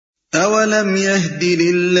أَوَلَمْ يَهْدِ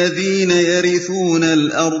لِلَّذِينَ يَرِثُونَ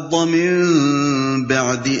الْأَرْضَ مِن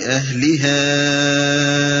بَعْدِ أَهْلِهَا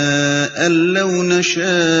أَن لَّوْ نَشَاءُ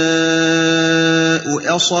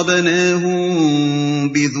أَصَبْنَاهُم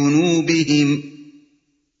بِذُنُوبِهِمْ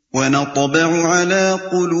وَنَطْبَعُ عَلَىٰ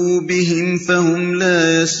قُلُوبِهِمْ فَهُمْ لَا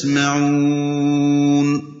يَسْمَعُونَ۔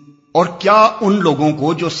 اور کیا ان لوگوں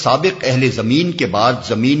کو جو سابق اہل زمین کے بعد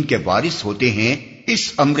زمین کے وارث ہوتے ہیں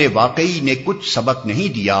اس امر واقعی نے کچھ سبق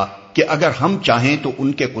نہیں دیا کہ اگر ہم چاہیں تو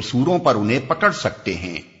ان کے قصوروں پر انہیں پکڑ سکتے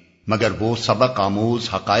ہیں، مگر وہ سبق آموز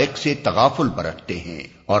حقائق سے تغافل برتتے ہیں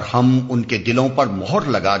اور ہم ان کے دلوں پر مہر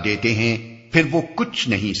لگا دیتے ہیں، پھر وہ کچھ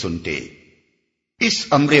نہیں سنتے۔ اس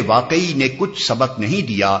امر واقعی نے کچھ سبق نہیں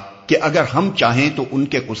دیا کہ اگر ہم چاہیں تو ان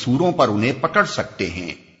کے قصوروں پر انہیں پکڑ سکتے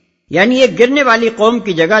ہیں۔ یعنی ایک گرنے والی قوم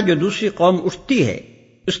کی جگہ جو دوسری قوم اٹھتی ہے،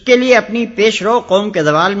 اس کے لیے اپنی پیش رو قوم کے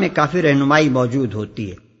زوال میں کافی رہنمائی موجود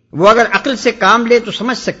ہوتی ہے۔ وہ اگر عقل سے کام لے تو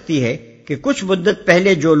سمجھ سکتی ہے کہ کچھ مدت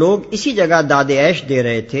پہلے جو لوگ اسی جگہ داد عیش دے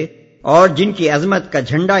رہے تھے اور جن کی عظمت کا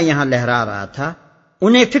جھنڈا یہاں لہرا رہا تھا،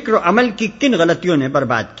 انہیں فکر و عمل کی کن غلطیوں نے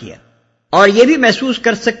برباد کیا، اور یہ بھی محسوس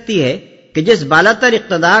کر سکتی ہے کہ جس بالاتر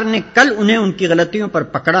اقتدار نے کل انہیں ان کی غلطیوں پر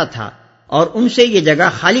پکڑا تھا اور ان سے یہ جگہ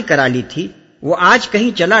خالی کرا لی تھی، وہ آج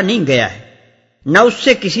کہیں چلا نہیں گیا ہے، نہ اس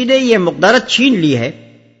سے کسی نے یہ مقدرت چھین لی ہے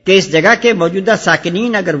کہ اس جگہ کے موجودہ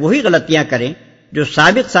ساکنین اگر وہی غلطیاں کریں جو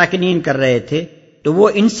سابق ساکنین کر رہے تھے تو وہ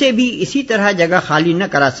ان سے بھی اسی طرح جگہ خالی نہ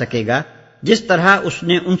کرا سکے گا جس طرح اس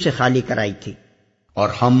نے ان سے خالی کرائی تھی۔ اور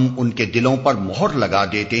ہم ان کے دلوں پر مہر لگا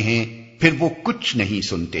دیتے ہیں، پھر وہ کچھ نہیں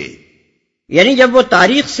سنتے۔ یعنی جب وہ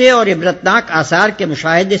تاریخ سے اور عبرتناک آثار کے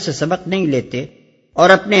مشاہدے سے سبق نہیں لیتے اور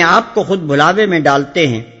اپنے آپ کو خود بھلاوے میں ڈالتے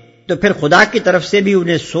ہیں تو پھر خدا کی طرف سے بھی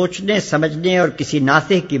انہیں سوچنے، سمجھنے اور کسی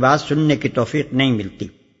ناصح کی بات سننے کی توفیق نہیں ملتی۔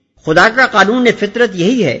 خدا کا قانون فطرت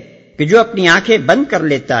یہی ہے کہ جو اپنی آنکھیں بند کر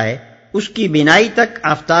لیتا ہے اس کی بینائی تک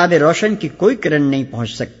آفتاب روشن کی کوئی کرن نہیں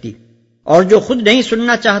پہنچ سکتی، اور جو خود نہیں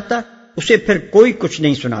سننا چاہتا اسے پھر کوئی کچھ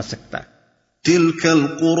نہیں سنا سکتا۔ تِلْكَ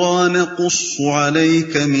الْقُرَىٰ نَقُصُّ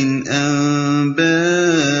عَلَيْكَ مِنْ أَنبَائِهَا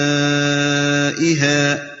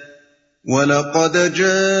وَلَقَدْ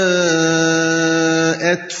جَاءَتْهُمْ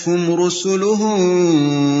رُسُلُهُم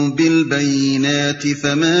بِالْبَيِّنَاتِ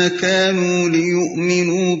فَمَا كَانُوا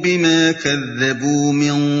لِيُؤْمِنُوا بِمَا كَذَّبُوا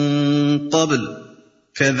مِن قَبْلُ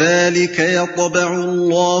كَذَلِكَ يَطْبَعُ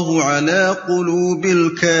اللَّهُ عَلَىٰ قُلُوبِ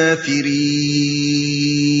الْكَافِرِينَ۔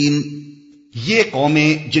 یہ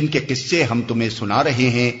قومیں جن کے قصے ہم تمہیں سنا رہے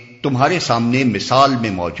ہیں تمہارے سامنے مثال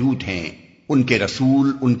میں موجود ہیں، ان کے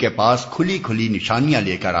رسول ان کے پاس کھلی کھلی نشانیاں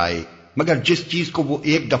لے کر آئے، مگر جس چیز کو وہ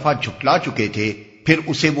ایک دفعہ جھٹلا چکے تھے پھر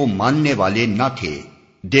اسے وہ ماننے والے نہ تھے۔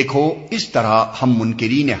 دیکھو اس طرح ہم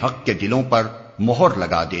منکرین حق کے دلوں پر مہر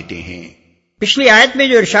لگا دیتے ہیں۔ پچھلی آیت میں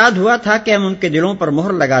جو ارشاد ہوا تھا کہ ہم ان کے دلوں پر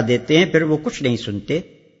مہر لگا دیتے ہیں پھر وہ کچھ نہیں سنتے،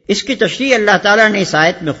 اس کی تشریح اللہ تعالیٰ نے اس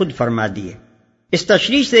آیت میں خود فرما دی ہے۔ اس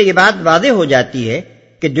تشریح سے یہ بات واضح ہو جاتی ہے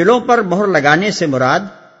کہ دلوں پر مہر لگانے سے مراد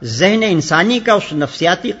ذہن انسانی کا اس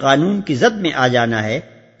نفسیاتی قانون کی زد میں آ جانا ہے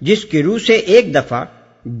جس کی روح سے ایک دفعہ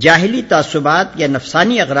جاہلی تعصبات یا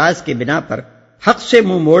نفسانی اغراض کے بنا پر حق سے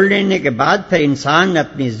منہ موڑ لینے کے بعد پھر انسان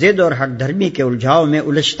اپنی ضد اور حق دھرمی کے الجھاؤ میں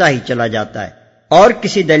الجھتا ہی چلا جاتا ہے، اور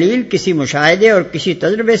کسی دلیل، کسی مشاہدے اور کسی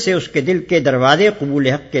تجربے سے اس کے دل کے دروازے قبول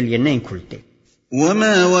حق کے لیے نہیں کھلتے۔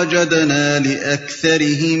 وَمَا وَجَدْنَا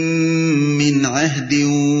لِأَكْثَرِهِم مِّنْ عَهْدٍ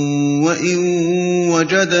وَإِن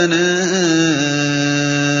وَجَدْنَا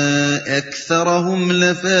أَكْثَرَهُمْ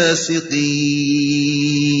لَفَاسِقِينَ۔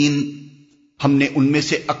 ہم نے ان میں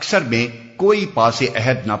سے اکثر میں کوئی پاس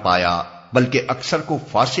عہد نہ پایا بلکہ اکثر کو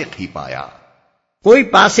فاسق ہی پایا۔ کوئی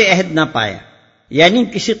پاس عہد نہ پایا یعنی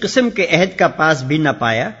کسی قسم کے عہد کا پاس بھی نہ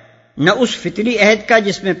پایا، نہ اس فطری عہد کا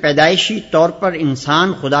جس میں پیدائشی طور پر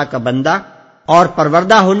انسان خدا کا بندہ اور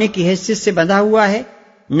پروردہ ہونے کی حیثیت سے بندھا ہوا ہے،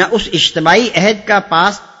 نہ اس اجتماعی عہد کا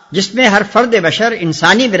پاس جس میں ہر فرد بشر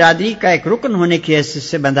انسانی برادری کا ایک رکن ہونے کی حیثیت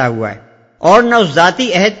سے بندھا ہوا ہے، اور نہ اس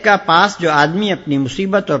ذاتی عہد کا پاس جو آدمی اپنی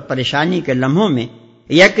مصیبت اور پریشانی کے لمحوں میں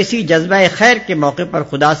یا کسی جذبہ خیر کے موقع پر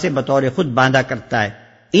خدا سے بطور خود باندھا کرتا ہے۔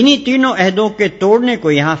 انہی تینوں عہدوں کے توڑنے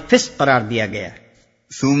کو یہاں فسق قرار دیا گیا ہے۔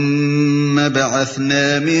 ثم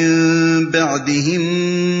بعثنا من بعدهم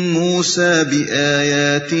موسى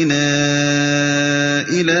بآياتنا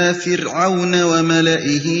إلى فرعون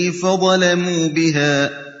وملئه فظلموا بها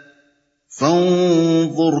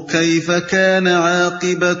فانظر كيف كان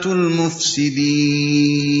عاقبة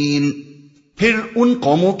المفسدين۔ پھر ان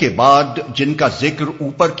قوموں کے بعد جن کا ذکر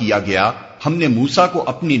اوپر کیا گیا ہم نے موسیٰ کو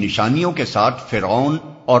اپنی نشانیوں کے ساتھ فرعون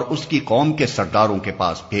اور اس کی قوم کے سرداروں کے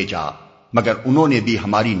پاس بھیجا، مگر انہوں نے بھی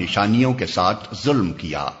ہماری نشانیوں کے ساتھ ظلم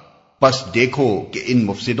کیا، پس دیکھو کہ ان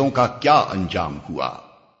مفسدوں کا کیا انجام ہوا۔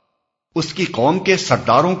 اس کی قوم کے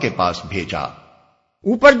سرداروں کے پاس بھیجا۔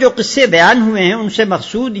 اوپر جو قصے بیان ہوئے ہیں ان سے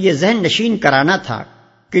مقصود یہ ذہن نشین کرانا تھا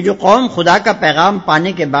کہ جو قوم خدا کا پیغام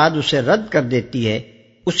پانے کے بعد اسے رد کر دیتی ہے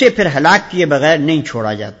اسے پھر ہلاک کیے بغیر نہیں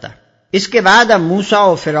چھوڑا جاتا۔ اس کے بعد اب موسیٰ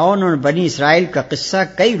اور فرعون اور بنی اسرائیل کا قصہ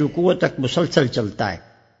کئی رکوعوں تک مسلسل چلتا ہے،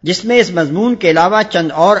 جس میں اس مضمون کے علاوہ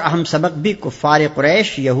چند اور اہم سبق بھی کفار قریش،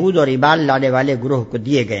 یہود اور ایمان لانے والے گروہ کو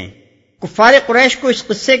دیے گئے ہیں۔ کفار قریش کو اس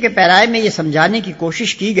قصے کے پیرائے میں یہ سمجھانے کی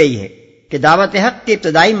کوشش کی گئی ہے کہ دعوت حق کے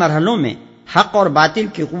ابتدائی مرحلوں میں حق اور باطل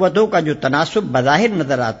کی قوتوں کا جو تناسب بظاہر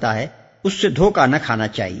نظر آتا ہے اس سے دھوکہ نہ کھانا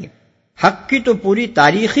چاہیے۔ حق کی تو پوری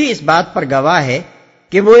تاریخ ہی اس بات پر گواہ ہے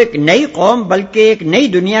کہ وہ ایک نئی قوم بلکہ ایک نئی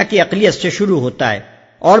دنیا کی عقلیت سے شروع ہوتا ہے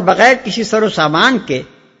اور بغیر کسی سر و سامان کے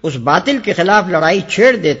اس باطل کے خلاف لڑائی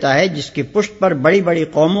چھیڑ دیتا ہے جس کی پشت پر بڑی بڑی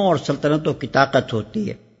قوموں اور سلطنتوں کی طاقت ہوتی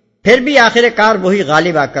ہے۔ پھر بھی آخر کار وہی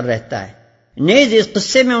غالب آ کر رہتا ہے۔ نیز اس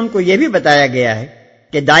قصے میں ان کو یہ بھی بتایا گیا ہے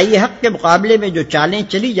کہ داعی حق کے مقابلے میں جو چالیں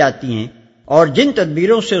چلی جاتی ہیں اور جن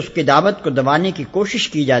تدبیروں سے اس کی دعوت کو دبانے کی کوشش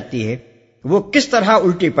کی جاتی ہے وہ کس طرح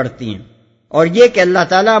الٹی پڑتی ہیں، اور یہ کہ اللہ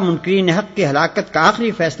تعالیٰ منکرین حق کی ہلاکت کا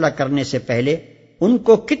آخری فیصلہ کرنے سے پہلے ان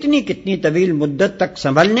کو کتنی کتنی طویل مدت تک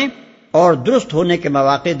سنبھلنے اور درست ہونے کے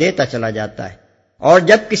مواقع دیتا چلا جاتا ہے، اور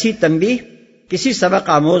جب کسی تنبیہ، کسی سبق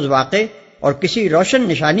آموز واقع اور کسی روشن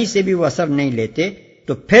نشانی سے بھی وہ اثر نہیں لیتے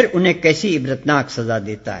تو پھر انہیں کیسی عبرتناک سزا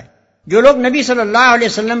دیتا ہے۔ جو لوگ نبی صلی اللہ علیہ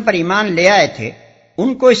وسلم پر ایمان لے آئے تھے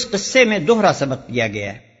ان کو اس قصے میں دوہرا سبق دیا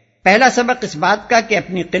گیا ہے۔ پہلا سبق اس بات کا کہ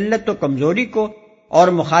اپنی قلت و کمزوری کو اور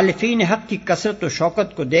مخالفین حق کی کثرت و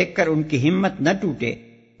شوکت کو دیکھ کر ان کی ہمت نہ ٹوٹے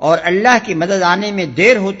اور اللہ کی مدد آنے میں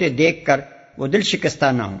دیر ہوتے دیکھ کر وہ دل شکستہ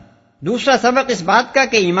نہ ہو۔ دوسرا سبق اس بات کا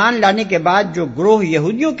کہ ایمان لانے کے بعد جو گروہ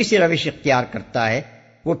یہودیوں کی سی روش اختیار کرتا ہے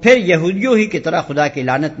وہ پھر یہودیوں ہی کی طرح خدا کی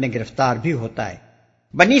لعنت میں گرفتار بھی ہوتا ہے۔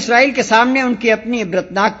 بنی اسرائیل کے سامنے ان کی اپنی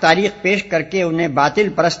عبرتناک تاریخ پیش کر کے انہیں باطل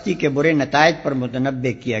پرستی کے برے نتائج پر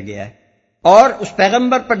متنبہ کیا گیا ہے، اور اس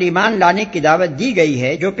پیغمبر پر ایمان لانے کی دعوت دی گئی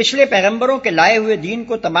ہے جو پچھلے پیغمبروں کے لائے ہوئے دین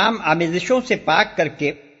کو تمام آمیزشوں سے پاک کر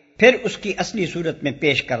کے پھر اس کی اصلی صورت میں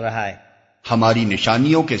پیش کر رہا ہے۔ ہماری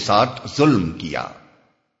نشانیوں کے ساتھ ظلم کیا۔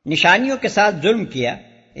 نشانیوں کے ساتھ ظلم کیا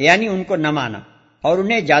یعنی ان کو نہ مانا اور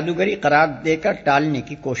انہیں جادوگری قرار دے کر ٹالنے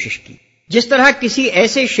کی کوشش کی۔ جس طرح کسی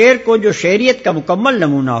ایسے شعر کو جو شعریت کا مکمل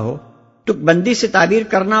نمونہ ہو تک بندی سے تعبیر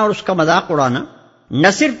کرنا اور اس کا مذاق اڑانا نہ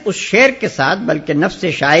صرف اس شعر کے ساتھ بلکہ نفس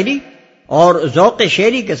شاعری اور ذوق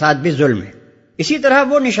شعری کے ساتھ بھی ظلم ہے۔ اسی طرح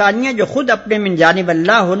وہ نشانیاں جو خود اپنے من جانب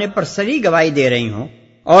اللہ ہونے پر صریح گواہی دے رہی ہوں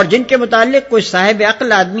اور جن کے متعلق کوئی صاحب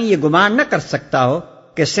عقل آدمی یہ گمان نہ کر سکتا ہو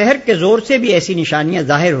کہ سحر کے زور سے بھی ایسی نشانیاں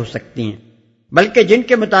ظاہر ہو سکتی ہیں، بلکہ جن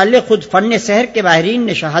کے متعلق خود فن سحر کے ماہرین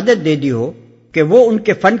نے شہادت دے دی ہو کہ وہ ان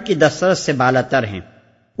کے فن کی دسترس سے بالا تر ہیں،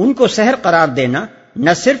 ان کو سحر قرار دینا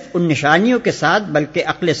نہ صرف ان نشانیوں کے ساتھ بلکہ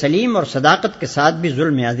عقل سلیم اور صداقت کے ساتھ بھی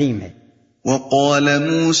ظلم عظیم ہے۔ وقال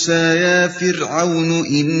موسى يا فرعون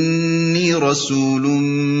إني رسول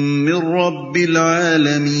من رب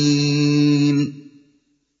العالمين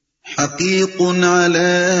حقيق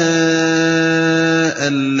على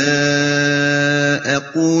ألا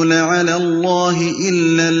أقول على الله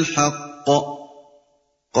إلا الحق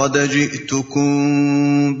قد جئتكم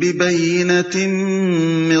ببينة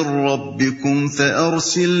من ربكم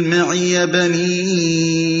فأرسل معي بني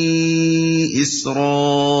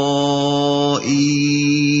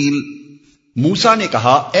إسرائيل۔ موسیٰ نے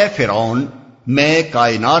کہا اے فرعون میں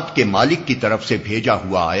کائنات کے مالک کی طرف سے بھیجا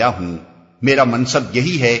ہوا آیا ہوں، میرا منصب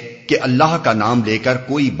یہی ہے کہ اللہ کا نام لے کر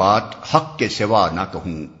کوئی بات حق کے سوا نہ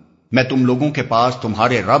کہوں۔ میں تم لوگوں کے پاس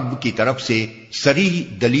تمہارے رب کی طرف سے صریح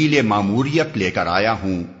دلیل ماموریت لے کر آیا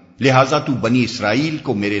ہوں، لہذا تو بنی اسرائیل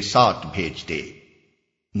کو میرے ساتھ بھیج دے۔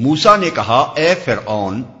 موسیٰ نے کہا اے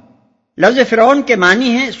فرعون۔ لفظ فرعون کے معنی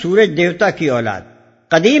ہے سورج دیوتا کی اولاد۔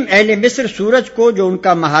 قدیم اہل مصر سورج کو جو ان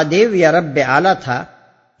کا مہادیو یا رب اعلیٰ تھا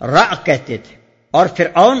را کہتے تھے اور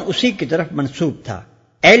فرعون اسی کی طرف منسوب تھا۔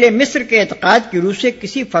 اہل مصر کے اعتقاد کی روح سے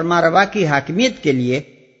کسی فرمانروا کی حاکمیت کے لیے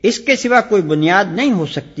اس کے سوا کوئی بنیاد نہیں ہو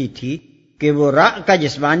سکتی تھی کہ وہ را کا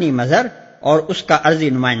جسمانی مظہر اور اس کا عرضی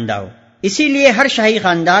نمائندہ ہو۔ اسی لیے ہر شاہی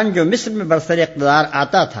خاندان جو مصر میں برسر اقتدار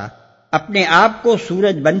آتا تھا اپنے آپ کو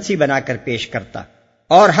سورج بنسی بنا کر پیش کرتا،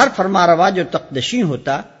 اور ہر فرمانروا جو تقدشی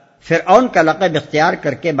ہوتا فرعون کا لقب اختیار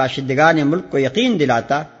کر کے باشندگان ملک کو یقین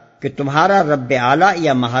دلاتا کہ تمہارا رب اعلیٰ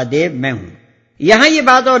یا مہادیو میں ہوں۔ یہاں یہ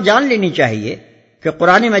بات اور جان لینی چاہیے کہ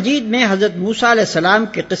قرآن مجید میں حضرت موسیٰ علیہ السلام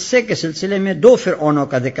کے قصے کے سلسلے میں دو فرعونوں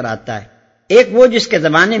کا ذکر آتا ہے، ایک وہ جس کے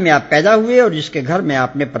زمانے میں آپ پیدا ہوئے اور جس کے گھر میں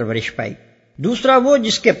آپ نے پرورش پائی، دوسرا وہ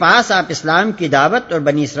جس کے پاس آپ اسلام کی دعوت اور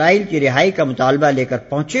بنی اسرائیل کی رہائی کا مطالبہ لے کر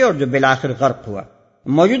پہنچے اور جو بالآخر غرق ہوا۔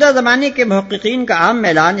 موجودہ زمانے کے محققین کا عام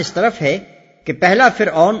اعلان اس طرف ہے کہ پہلا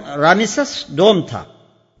فرعون رامسس دوم تھا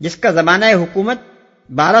جس کا زمانہ حکومت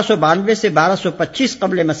 1292 سے 1225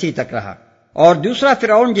 قبل مسیح تک رہا، اور دوسرا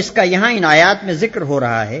فرعون جس کا یہاں ان آیات میں ذکر ہو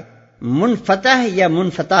رہا ہے منفتح یا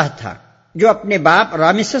منفتح تھا، جو اپنے باپ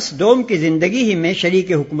رامسس دوم کی زندگی ہی میں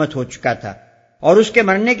شریک حکومت ہو چکا تھا اور اس کے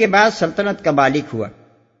مرنے کے بعد سلطنت کا مالک ہوا۔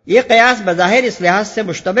 یہ قیاس بظاہر اس لحاظ سے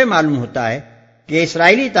مشتبہ معلوم ہوتا ہے کہ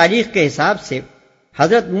اسرائیلی تاریخ کے حساب سے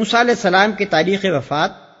حضرت موسیٰ علیہ السلام کی تاریخ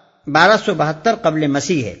وفات 1272 قبل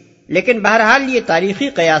مسیح ہے، لیکن بہرحال یہ تاریخی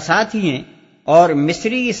قیاسات ہی ہیں اور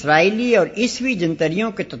مصری، اسرائیلی اور عیسوی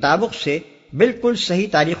جنتریوں کے تطابق سے بالکل صحیح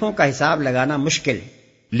تاریخوں کا حساب لگانا مشکل ہے۔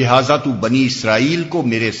 لہذا تو بنی اسرائیل کو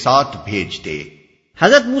میرے ساتھ بھیج دے۔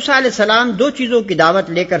 حضرت موسیٰ علیہ السلام دو چیزوں کی دعوت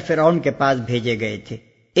لے کر فرعون کے پاس بھیجے گئے تھے،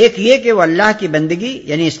 ایک یہ کہ وہ اللہ کی بندگی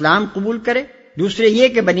یعنی اسلام قبول کرے، دوسرے یہ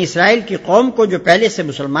کہ بنی اسرائیل کی قوم کو جو پہلے سے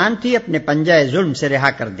مسلمان تھی اپنے پنجہ ظلم سے رہا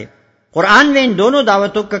کر دے۔ قرآن میں ان دونوں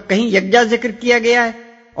دعوتوں کا کہیں یکجا ذکر کیا گیا ہے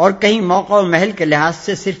اور کہیں موقع و محل کے لحاظ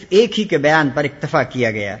سے صرف ایک ہی کے بیان پر اکتفا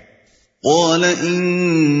کیا گیا ہے۔ قال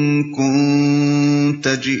إن كنت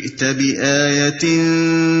جئت بآية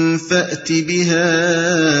فأت بها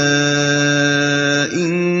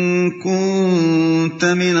إن كنت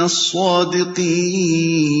من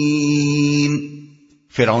الصادقين۔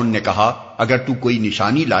 فرعون نے کہا اگر تو کوئی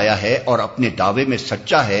نشانی لایا ہے اور اپنے دعوے میں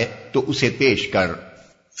سچا ہے تو اسے پیش کر۔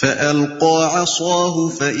 فألقى عصاه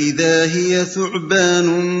فإذا هي ثعبان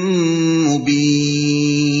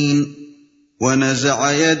مبين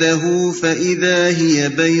ونزع يده فإذا هي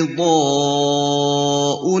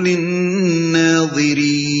بيضاء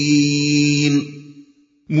للناظرين۔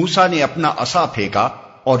 موسیٰ نے اپنا عصا پھینکا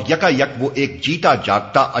اور یکا یک وہ ایک جیتا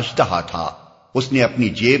جاگتا اژدہا تھا۔ اس نے اپنی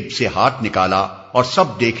جیب سے ہاتھ نکالا اور سب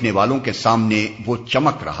دیکھنے والوں کے سامنے وہ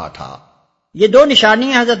چمک رہا تھا۔ یہ دو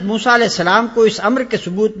نشانیاں حضرت موسیٰ علیہ السلام کو اس امر کے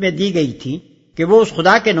ثبوت میں دی گئی تھیں کہ وہ اس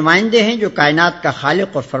خدا کے نمائندے ہیں جو کائنات کا خالق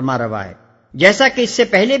اور فرما روا ہے۔ جیسا کہ اس سے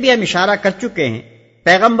پہلے بھی ہم اشارہ کر چکے ہیں،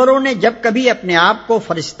 پیغمبروں نے جب کبھی اپنے آپ کو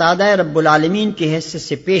فرستادہ رب العالمین کی حیثیت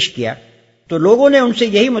سے پیش کیا تو لوگوں نے ان سے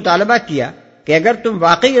یہی مطالبہ کیا کہ اگر تم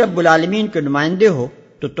واقعی رب العالمین کے نمائندے ہو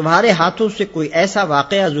تو تمہارے ہاتھوں سے کوئی ایسا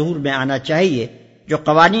واقعہ ظہور میں آنا چاہیے جو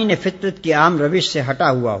قوانین فطرت کی عام روش سے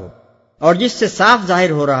ہٹا ہوا ہو اور جس سے صاف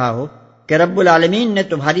ظاہر ہو رہا ہو کہ رب العالمین نے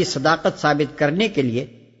تمہاری صداقت ثابت کرنے کے لیے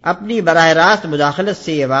اپنی براہ راست مداخلت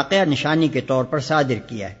سے یہ واقعہ نشانی کے طور پر صادر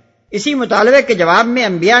کیا ہے۔ اسی مطالبے کے جواب میں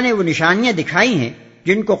انبیاء نے وہ نشانیاں دکھائی ہیں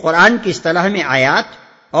جن کو قرآن کی اصطلاح میں آیات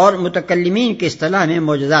اور متکلمین کی اصطلاح میں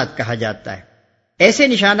معجزات کہا جاتا ہے۔ ایسے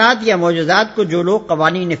نشانات یا معجزات کو جو لوگ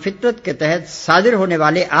قوانین فطرت کے تحت صادر ہونے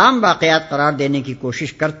والے عام واقعات قرار دینے کی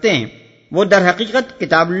کوشش کرتے ہیں، وہ در حقیقت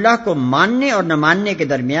کتاب اللہ کو ماننے اور نہ ماننے کے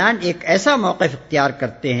درمیان ایک ایسا موقف اختیار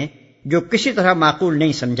کرتے ہیں جو کسی طرح معقول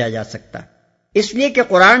نہیں سمجھا جا سکتا، اس لیے کہ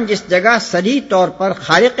قرآن جس جگہ صریح طور پر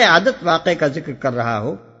خارق عادت واقعے کا ذکر کر رہا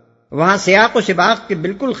ہو وہاں سیاق و سباق کے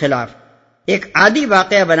بالکل خلاف ایک عادی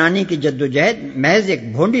واقعہ بنانے کی جدوجہد محض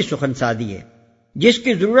ایک بھونڈی سخن سازی ہے، جس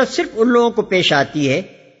کی ضرورت صرف ان لوگوں کو پیش آتی ہے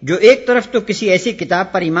جو ایک طرف تو کسی ایسی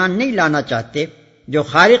کتاب پر ایمان نہیں لانا چاہتے جو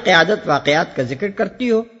خارق عادت واقعات کا ذکر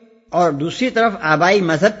کرتی ہو، اور دوسری طرف آبائی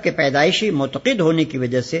مذہب کے پیدائشی معتقد ہونے کی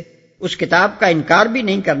وجہ سے اس کتاب کا انکار بھی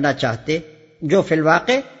نہیں کرنا چاہتے جو فی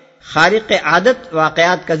الواقع خارق عادت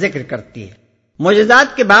واقعات کا ذکر کرتی ہے۔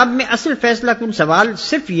 معجزات کے باب میں اصل فیصلہ کن سوال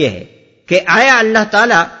صرف یہ ہے کہ آیا اللہ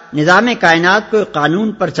تعالیٰ نظام کائنات کو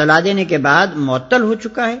قانون پر چلا دینے کے بعد معطل ہو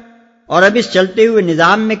چکا ہے اور اب اس چلتے ہوئے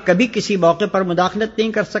نظام میں کبھی کسی موقع پر مداخلت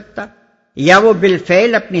نہیں کر سکتا، یا وہ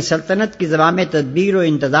بالفعل اپنی سلطنت کی زمام تدبیر و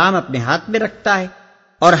انتظام اپنے ہاتھ میں رکھتا ہے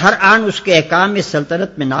اور ہر آن اس کے احکام اس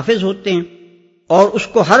سلطنت میں نافذ ہوتے ہیں، اور اس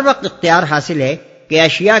کو ہر وقت اختیار حاصل ہے کہ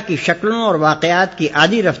اشیاء کی شکلوں اور واقعات کی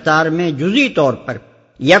عادی رفتار میں جزئی طور پر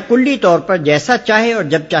یا کلی طور پر جیسا چاہے اور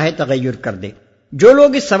جب چاہے تغیر کر دے۔ جو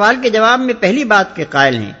لوگ اس سوال کے جواب میں پہلی بات کے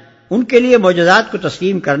قائل ہیں ان کے لیے معجزات کو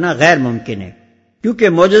تسلیم کرنا غیر ممکن ہے، کیونکہ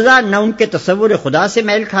معجزہ نہ ان کے تصور خدا سے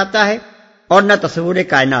میل کھاتا ہے اور نہ تصور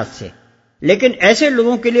کائنات سے۔ لیکن ایسے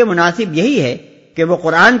لوگوں کے لیے مناسب یہی ہے کہ وہ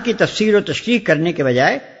قرآن کی تفسیر و تشریح کرنے کے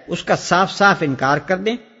بجائے اس کا صاف صاف انکار کر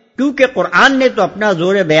دیں، کیونکہ قرآن نے تو اپنا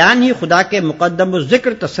زور بیان ہی خدا کے مقدم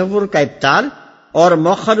الذکر تصور کا ابطال اور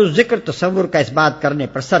مؤخر الذکر تصور کا اس بات کرنے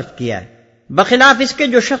پر صرف کیا ہے، بخلاف اس کے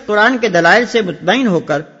جو شخص قرآن کے دلائل سے مطمئن ہو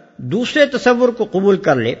کر دوسرے تصور کو قبول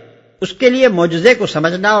کر لے اس کے لیے معجزے کو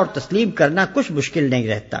سمجھنا اور تسلیم کرنا کچھ مشکل نہیں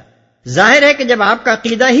رہتا۔ ظاہر ہے کہ جب آپ کا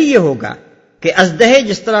عقیدہ ہی یہ ہوگا کہ اژدہے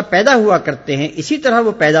جس طرح پیدا ہوا کرتے ہیں اسی طرح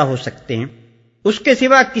وہ پیدا ہو سکتے ہیں، اس کے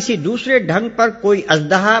سوا کسی دوسرے ڈھنگ پر کوئی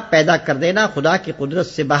اژدہا پیدا کر دینا خدا کی قدرت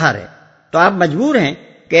سے باہر ہے، تو آپ مجبور ہیں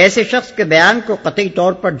کہ ایسے شخص کے بیان کو قطعی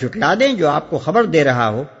طور پر جھٹلا دیں جو آپ کو خبر دے رہا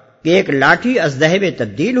ہو کہ ایک لاٹھی اژدہے میں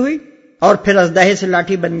تبدیل ہوئی اور پھر اژدہے سے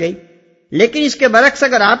لاٹھی بن گئی۔ لیکن اس کے برعکس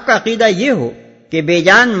اگر آپ کا عقیدہ یہ ہو کہ بے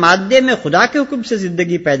جان مادے میں خدا کے حکم سے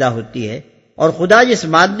زندگی پیدا ہوتی ہے، اور خدا جس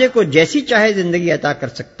مادے کو جیسی چاہے زندگی عطا کر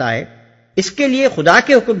سکتا ہے، اس کے لیے خدا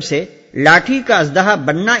کے حکم سے لاٹھی کا اژدہا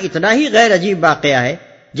بننا اتنا ہی غیر عجیب واقعہ ہے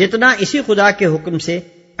جتنا اسی خدا کے حکم سے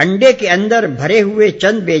انڈے کے اندر بھرے ہوئے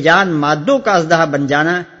چند بے جان مادوں کا اژدہا بن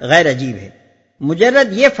جانا غیر عجیب ہے۔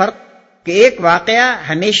 مجرد یہ فرق کہ ایک واقعہ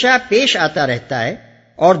ہمیشہ پیش آتا رہتا ہے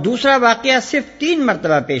اور دوسرا واقعہ صرف 3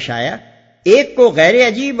 مرتبہ پیش آیا، ایک کو غیر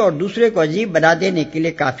عجیب اور دوسرے کو عجیب بنا دینے کے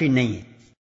لیے کافی نہیں ہے۔